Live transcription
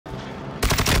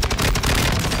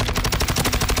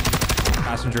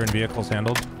Passenger and vehicles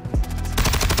handled.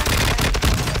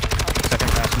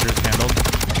 Second passenger is handled.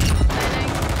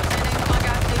 Landing on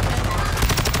gas station.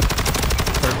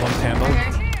 Third one's handled.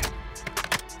 Okay.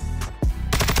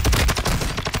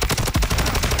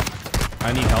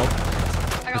 I need help. I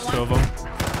got There's one. two of them.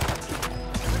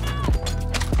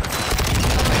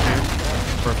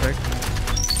 Perfect.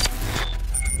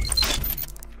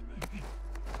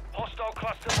 Hostile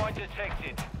cluster mine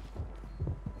detected.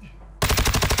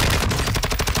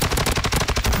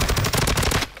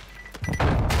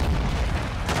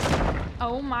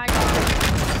 Oh my god.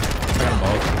 I got them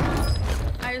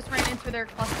both. I just ran into their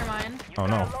cluster mine. Oh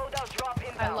no.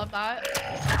 I love that.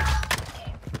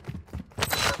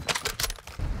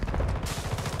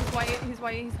 He's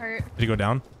white, he's hurt. Did he go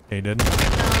down? Yeah, he did. No.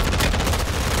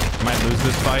 Might lose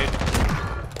this fight.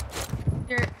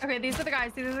 Okay, these are the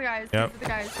guys. Yep. These are the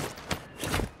guys.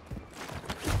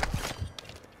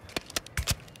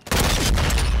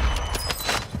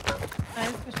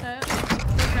 Nice, push it.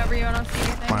 Whenever you want to see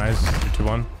anything. My eyes. 3, 2,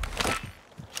 1.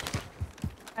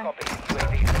 Copy.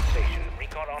 UAV station.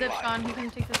 Recon online. Zip's gone. He can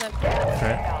take the zip.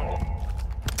 Okay.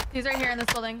 He's right here in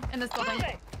this building.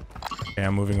 Okay,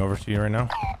 I'm moving over to you right now.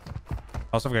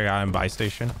 Also, have a guy in buy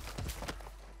station.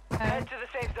 Okay. Head to the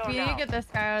safe zone We need now. to get this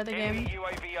guy out of the Enemy game.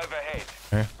 UAV overhead.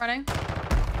 Okay. Running.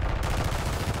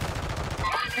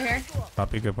 Right here.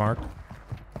 Copy. Good mark.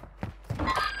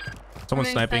 Someone's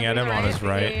Moving sniping at him on his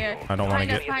right. Yeah. I don't want to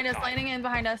get. Behind us, landing in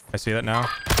behind us. I see that now.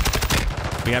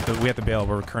 We have to bail.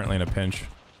 We're currently in a pinch.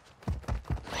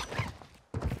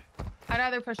 I'd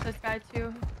rather push this guy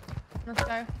too. This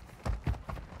guy.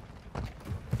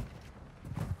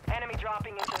 Enemy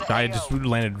dropping into the Guy AO. just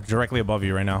landed directly above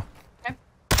you right now. Okay.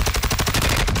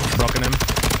 Broken him. 1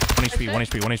 HP. 1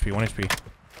 HP. 1 HP. 1 HP.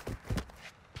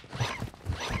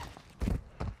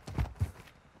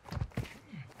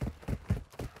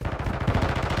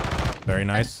 Very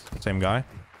nice. Same guy.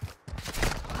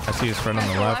 I see his friend on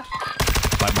the left.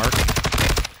 Light mark.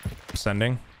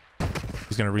 Ascending.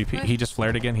 He's gonna repeat. He just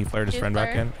flared again. He flared his friend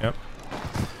back in. Yep.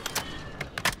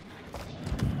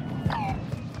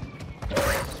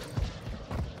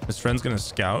 His friend's gonna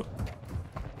scout.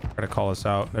 Try to call us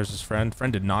out. There's his friend.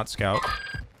 Friend did not scout.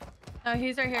 No,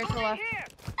 he's right here to the left. No,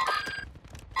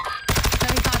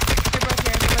 he's not. They're both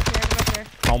here. They're both here. They're both here.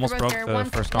 Almost They're both broke here. the One's,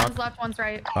 first knock. One's left, one's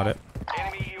right. Got it.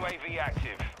 Enemy UAV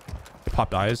active.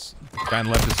 Popped eyes. Guy on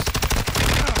the left is.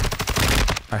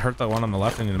 I hurt the one on the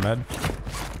left. I need a med.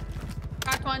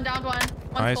 Cracked one, downed one.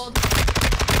 One's Nice. cold.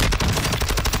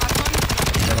 Last one.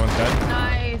 The other one's dead.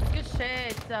 Nice. Good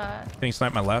shit. Getting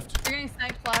sniped my left. You're getting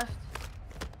sniped left.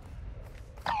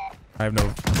 I have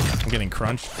no. I'm getting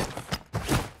crunched.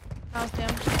 Mouse him.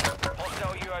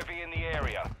 Hostile UAV in the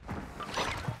area.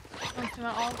 Don't see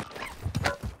my ult.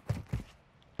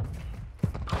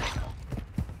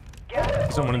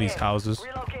 He's in one of these houses.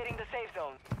 Relocating the safe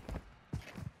zone.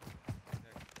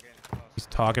 He's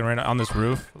talking right now on this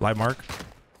roof. Light mark.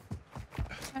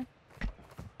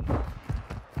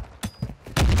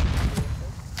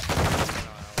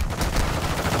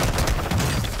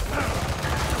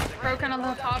 Broken on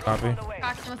the top. Copy.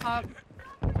 Cracked on the top.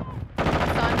 I'm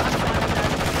done.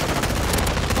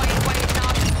 White,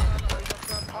 knock.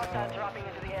 Hostile dropping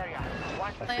into the area.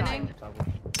 Watch the Landing.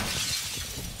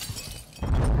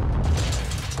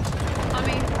 On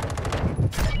me.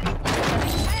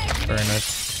 Very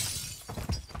nice.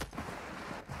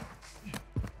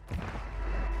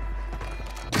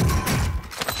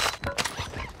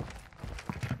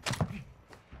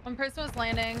 One person was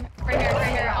landing. Right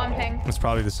here, on ping. It's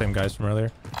probably the same guys from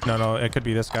earlier. No, it could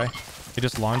be this guy. He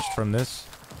just launched from this.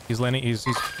 He's landing. He's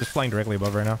just flying directly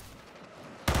above right now.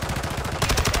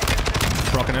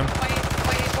 Broken him. White.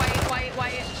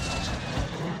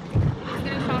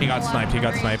 He got sniped.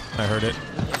 I heard it.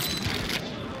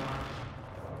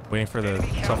 Waiting for the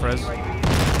self-res. Stole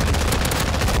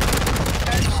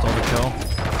the kill.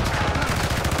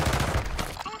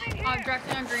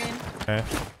 Directly on green. Okay.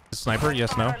 The sniper?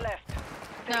 Yes, no?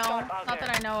 No, not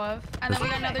that I know of. And then we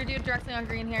got another dude directly on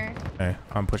green here. Okay.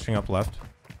 I'm pushing up left.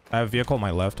 I have a vehicle on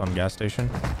my left on gas station.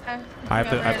 Okay. I have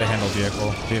to handle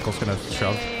vehicle. Vehicle's gonna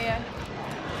shove. Yeah.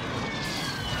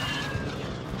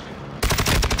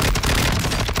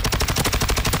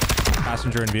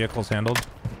 Passenger and vehicles handled.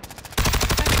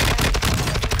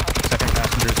 Second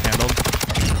passenger is handled.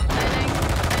 Landing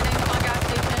on gas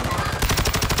station.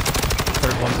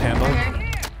 Third one's handled. Okay.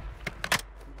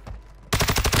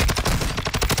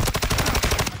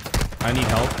 I need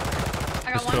help. I got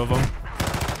There's one. two of them.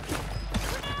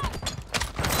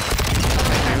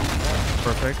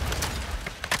 Perfect.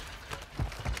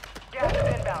 Gas is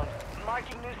inbound.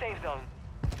 Marking new safe zone.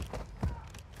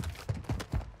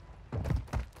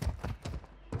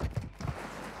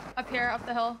 here up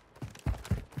the hill.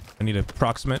 I need a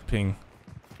proximate ping.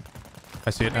 I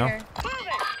see it now. Here.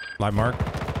 Live mark.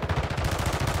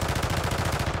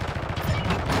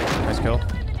 Nice kill.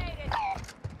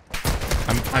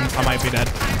 I might be dead.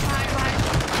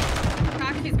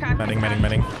 Cracked, he's cracked. Metting.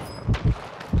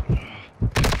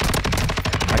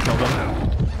 I killed him.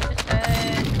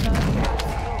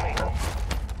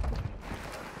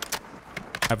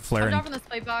 I have flare I'm in. dropping this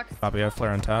plate box. Copy, I have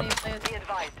flare on top. Be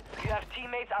advised, you have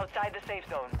teammates outside the safe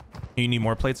zone. You need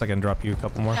more plates? I can drop you a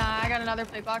couple more. Nah, I got another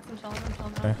plate box. I'm chilling.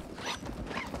 Okay.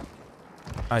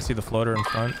 I see the floater in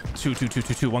front. Two.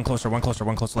 One closer.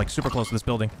 Like super close to this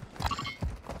building.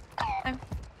 Okay.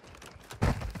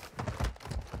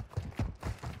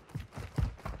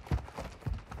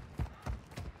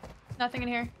 Nothing in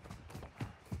here.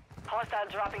 Hostile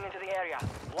dropping into the area.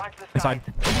 Watch the sky. Inside.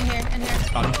 In here.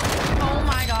 Got him. Oh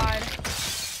my god.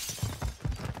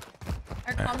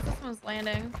 Our comm system is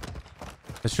landing.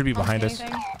 This should be behind us.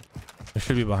 Anything. It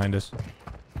should be behind us.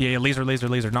 Yeah,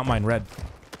 laser. Not mine, red.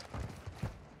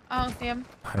 I don't see him.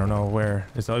 I don't know where.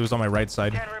 It was on my right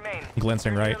side. 10 remain.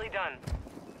 Glancing right. Nearly done.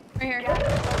 Right here.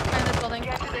 Behind this building.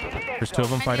 Get to the new safe There's two of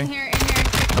them And fighting. in here.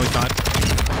 No, he's not.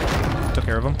 Took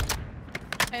care of him.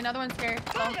 Okay, another one's here.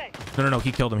 So, No.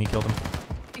 He killed him. you killed him?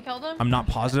 I'm not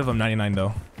positive. I'm 99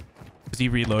 though. Because he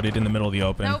reloaded in the middle of the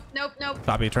open. Nope.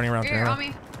 Copy. Turning around. Here, on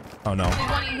me. Oh no.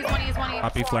 He's 1E.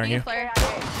 Copy, flaring you. Flare. It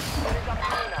is up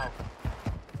to you now.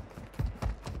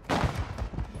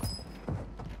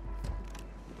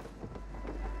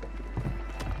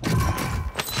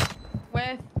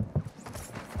 With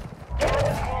Gas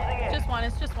is closing in.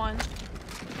 it's just one. On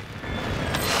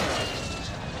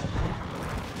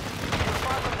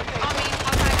me,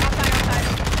 outside.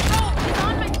 Oh, he's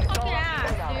on my fucking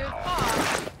ass, dude.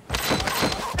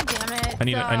 Fuck. God damn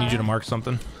it. I need you to mark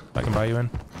something. If I can buy you in.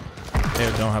 They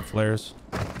don't have flares.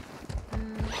 I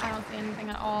don't see anything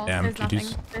at all. Damn, There's nothing.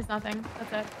 GGs. There's nothing.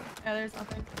 That's it. Yeah, there's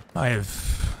nothing. I have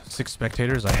 6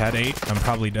 spectators. I had 8. I'm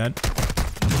probably dead.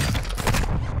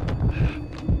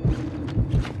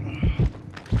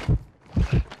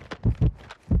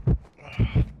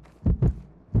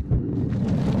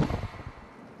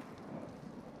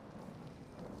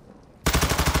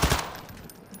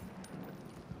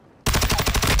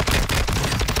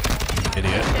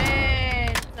 Idiot.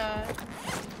 Shit.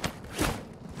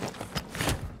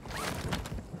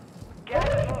 Gas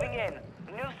is moving in.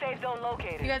 New safe zone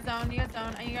located. You got zone.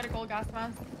 And you got a gold gas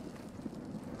mask.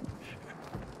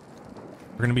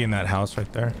 We're gonna be in that house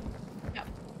right there. Yep.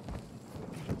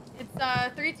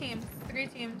 It's 3 teams.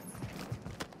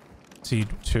 See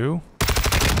 2.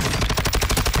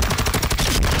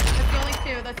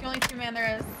 That's the only two man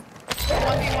there is.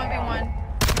 1v1.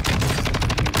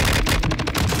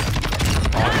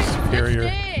 August superior.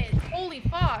 Shit. Holy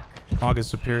fuck. August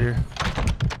superior.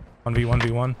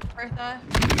 1v1v1. Bertha.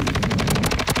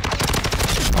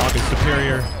 August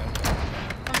superior.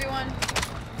 1v1.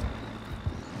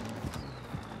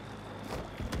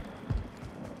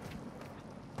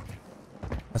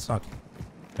 That's not.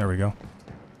 There we go.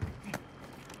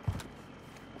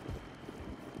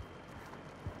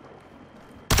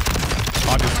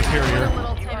 August superior. What a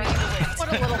little Timmy. What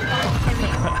a little fucking Timmy.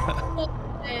 Holy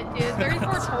shit, dude.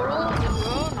 34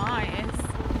 total.